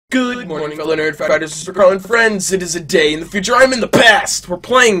Good morning, fellow nerd fighters. We're calling friends. It is a day in the future. I'm in the past. We're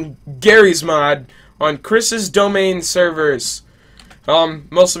playing Gary's mod on Chris's domain servers.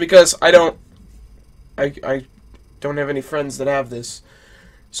 Mostly because I don't have any friends that have this.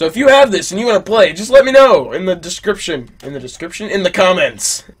 So if you have this and you want to play, just let me know in the description. In the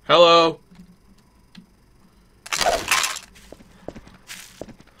comments. Hello.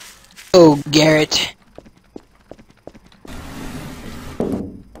 Oh, Garrett.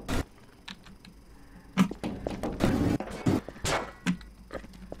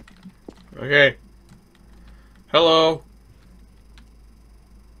 Okay. Hello.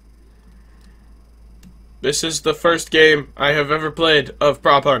 This is the first game I have ever played of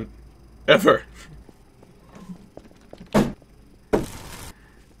Prop Hunt. Ever.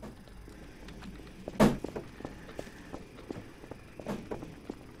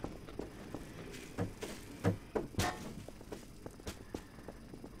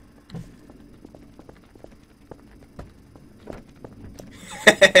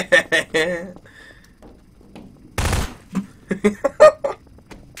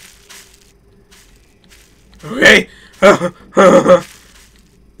 Okay.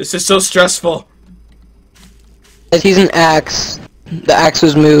 This is so stressful. He's an axe. The axe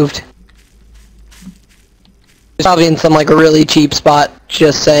was moved. It's probably in some, like, a really cheap spot,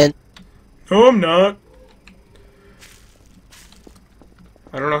 just saying. No, I'm not.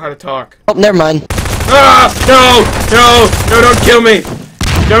 I don't know how to talk. Oh, never mind. Ah! No! No! No, don't kill me!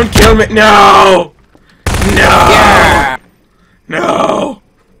 Don't kill me! No! No! Yeah. No!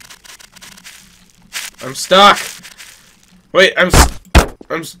 I'm stuck! Wait,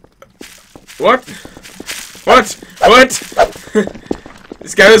 what? What? What?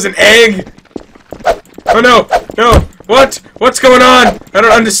 This guy was an egg! Oh no! No! What? What's going on? I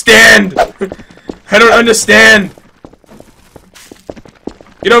don't understand! I don't understand!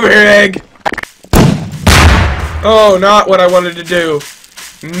 Get over here, egg! Oh, not what I wanted to do.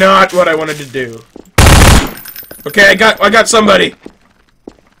 Not what I wanted to do. Okay, I got somebody.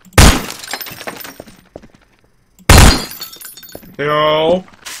 No.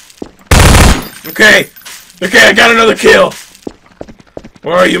 Okay. Okay, I got another kill.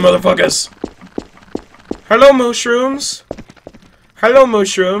 Where are you, motherfuckers? Hello, mushrooms. Hello,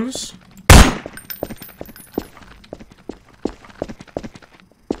 mushrooms.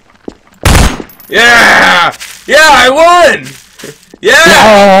 Yeah! Yeah, I won!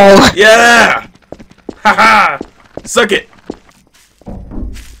 Yeah! No. Yeah! Haha! Suck it!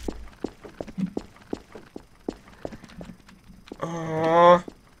 Aww.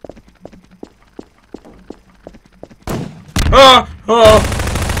 Oh! Oh!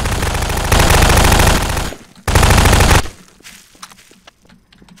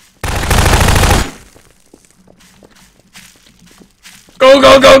 Go,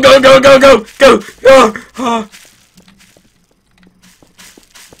 go, go, go, go, go, go, go! Oh, oh.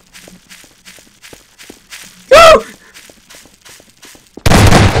 No!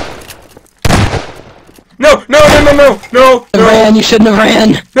 No, no, no, no, no, no! Ran, you shouldn't have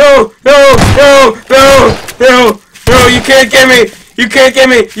ran! No, no, no, no, no, no, you can't get me! You can't get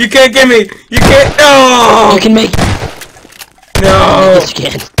me! You can't get me! You can't— no! You can make— No! Yes, you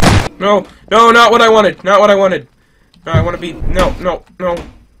can. No, no, not what I wanted! Not what I wanted! No, I want to be— no, no, no.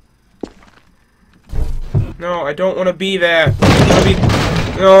 No, I don't want to be that. I want to be—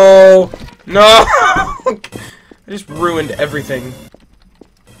 no! No! I just ruined everything.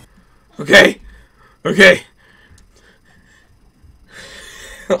 Okay. Okay.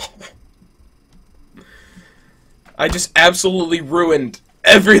 I just absolutely ruined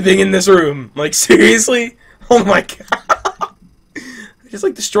everything in this room. Like, seriously? Oh my god. I just,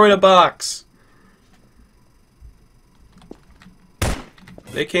 like, destroyed a box.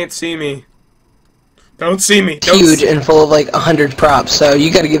 They can't see me. Don't see me. Don't Huge see and full of like 100 props, so you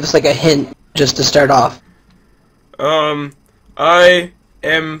gotta give us like a hint just to start off. I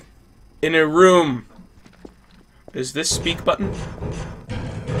am in a room. Is this speak button?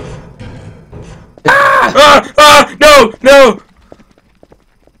 Ah! Ah! Ah! No! No!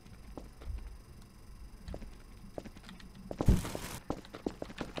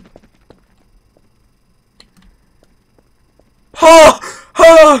 Oh!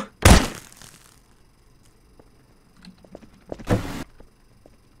 Oh!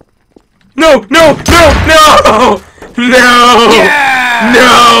 No! No! No! No! No! Yeah!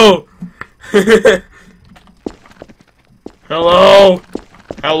 No! Hello?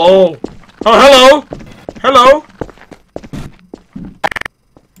 Hello? Oh, hello! Hello?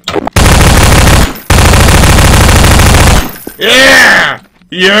 Yeah!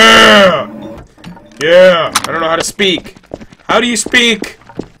 Yeah! Yeah! I don't know how to speak. How do you speak?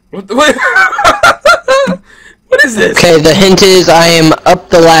 What? What? What is this? Okay, the hint is I am up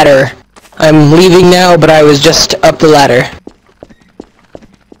the ladder. I'm leaving now, but I was just up the ladder.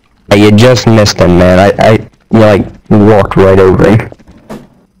 You just missed him, man. You like walked right over him.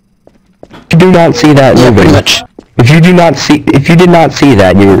 You do not see that Yeah, moving. pretty much. If you did not see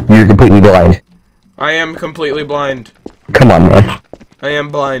that, you're completely blind. I am completely blind. Come on, man. I am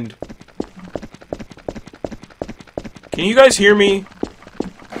blind. Can you guys hear me?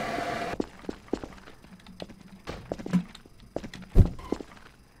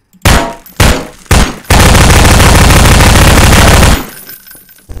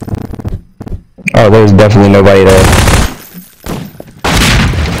 Oh, there's definitely nobody there.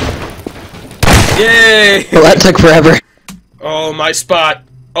 Yay! Well, that took forever. Oh, my spot.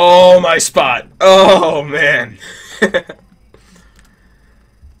 Oh, my spot. Oh, man.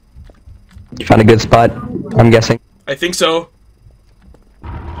 You found a good spot, I'm guessing. I think so.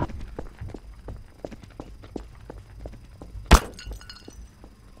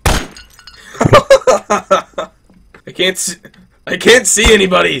 I can't see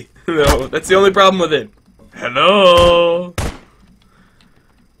anybody. No, that's the only problem with it. Hello.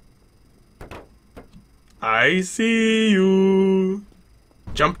 I see you.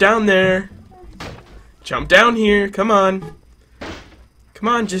 Jump down there. Jump down here. Come on. Come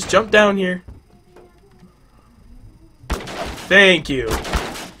on, just jump down here. Thank you.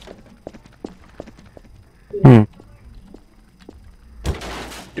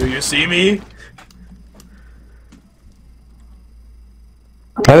 Do you see me?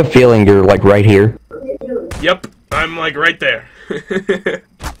 I have a feeling you're like right here. Yep, I'm like right there.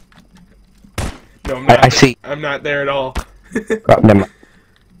 No, I'm not. I see. I'm not there at all. Oh, never mind.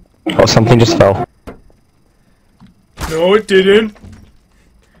 Oh, something just fell. No, it didn't.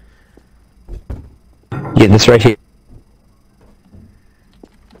 Yeah, this right here.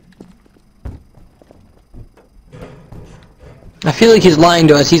 I feel like he's lying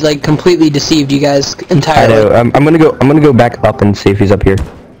to us. He's like completely deceived you guys I entirely. know. I'm gonna go back up and see if he's up here.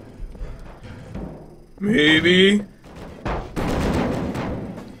 Maybe.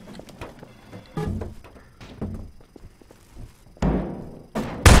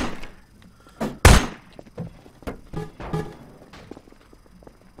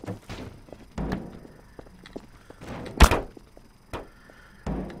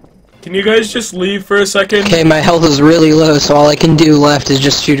 Can you guys just leave for a second? Okay, my health is really low, so all I can do left is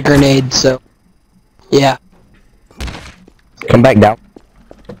just shoot a grenade, so... Yeah. Come back down.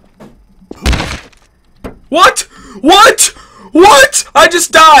 What? What? What? I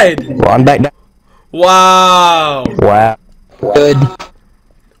just died! Well, I'm back down. Wow. Wow. Good.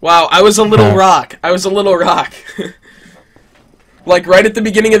 Wow, I was a little rock. I was a little rock. Like, right at the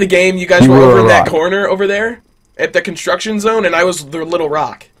beginning of the game, you guys You were were over a in that rock. corner over there, at the construction zone, and I was the little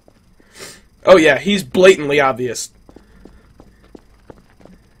rock. Oh yeah, he's blatantly obvious.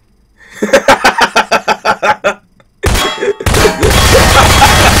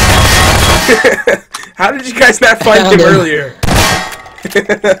 How did you guys not find him earlier?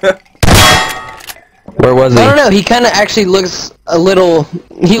 Where was he? I don't know, he kind of actually looks a little...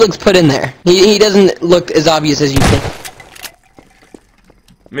 He looks put in there. He doesn't look as obvious as you think.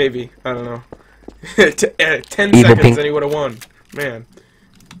 Maybe. I don't know. 10 Evil seconds pink. and he would have won. Man.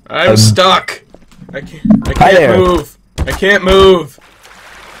 I'm stuck. I Hi can't there. move. I can't move.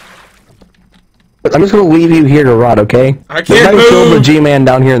 I'm just gonna leave you here to rot, okay? I can't Nobody killed the move. G-Man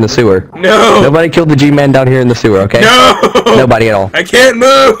down here in the sewer. No. Nobody killed the G-Man down here in the sewer, okay? No. Nobody at all. I can't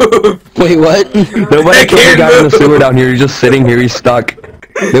move. Wait, what? Nobody I killed the can't guy in the move. sewer down here. He's just sitting here. He's stuck.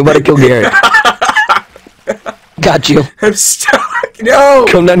 Nobody killed Garrett. Got you. I'm stuck. No.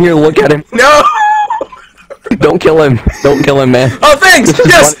 Come down here and look at him. No. Don't kill him. Don't kill him, man. Oh, thanks. This is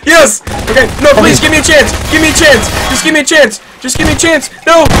Yes. fun. Yes. Okay. No, please give me a chance. Give me a chance. Just give me a chance. Just give me a chance.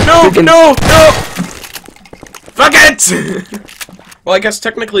 No. No. Freaking- No. No. Fuck it. Well, I guess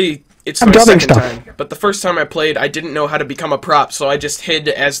technically it's I'm my dubbing second stuff. time, but the first time I played, I didn't know how to become a prop, so I just hid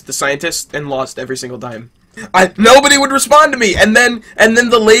as the scientist and lost every single time. Nobody would respond to me, and then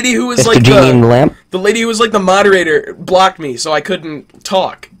the lady who was Mr. like Genie in the lamp. the lady who was like the moderator blocked me, so I couldn't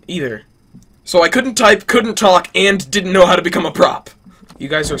talk either. So I couldn't type, couldn't talk, and didn't know how to become a prop. You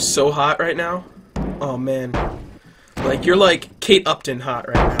guys are so hot right now. Oh man, like you're like Kate Upton hot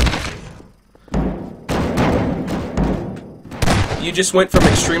right now. You just went from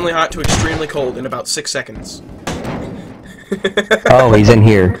extremely hot to extremely cold in about 6 seconds. Oh, he's in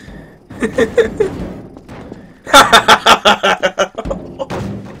here.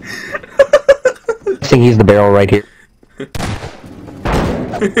 I think he's the barrel right here.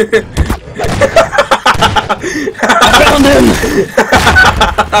 I found him!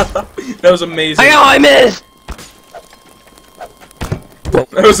 That was amazing. I missed!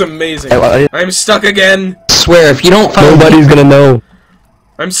 That was amazing. I'm stuck again. I swear, if you don't find Nobody's gonna know.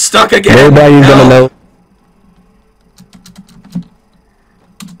 I'm stuck again. Nobody's gonna know.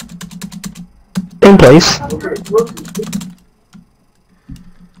 In place.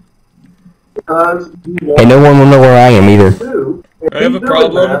 Hey, no one will know where I am either. I have a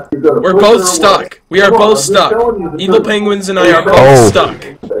problem. We're both stuck. We are both stuck. Evil Penguins and I are both stuck.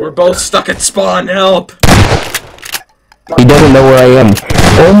 We're both stuck at spawn. Help. He doesn't know where I am.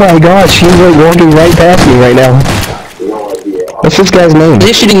 Oh my gosh, he's like walking right past me right now. What's this guy's name? Is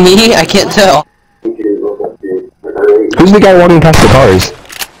he shooting me? I can't tell. Who's the guy walking past the cars?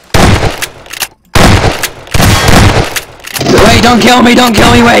 Wait, don't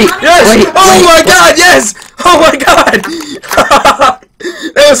kill me, wait! Yes! Wait, my god, yes! Oh my god!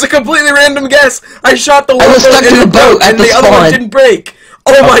 That was a completely random guess! I shot the one was stuck to the boat at and the the other one spawn. didn't break!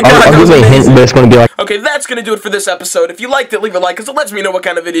 Oh my god, I'll that was give you a hint, amazing! but it's gonna be like... Okay, that's gonna do it for this episode. If you liked it, leave a like, because it lets me know what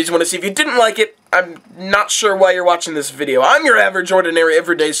kind of videos you want to see. If you didn't like it, I'm not sure why you're watching this video. I'm your average, ordinary,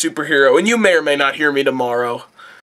 everyday superhero, and you may or may not hear me tomorrow.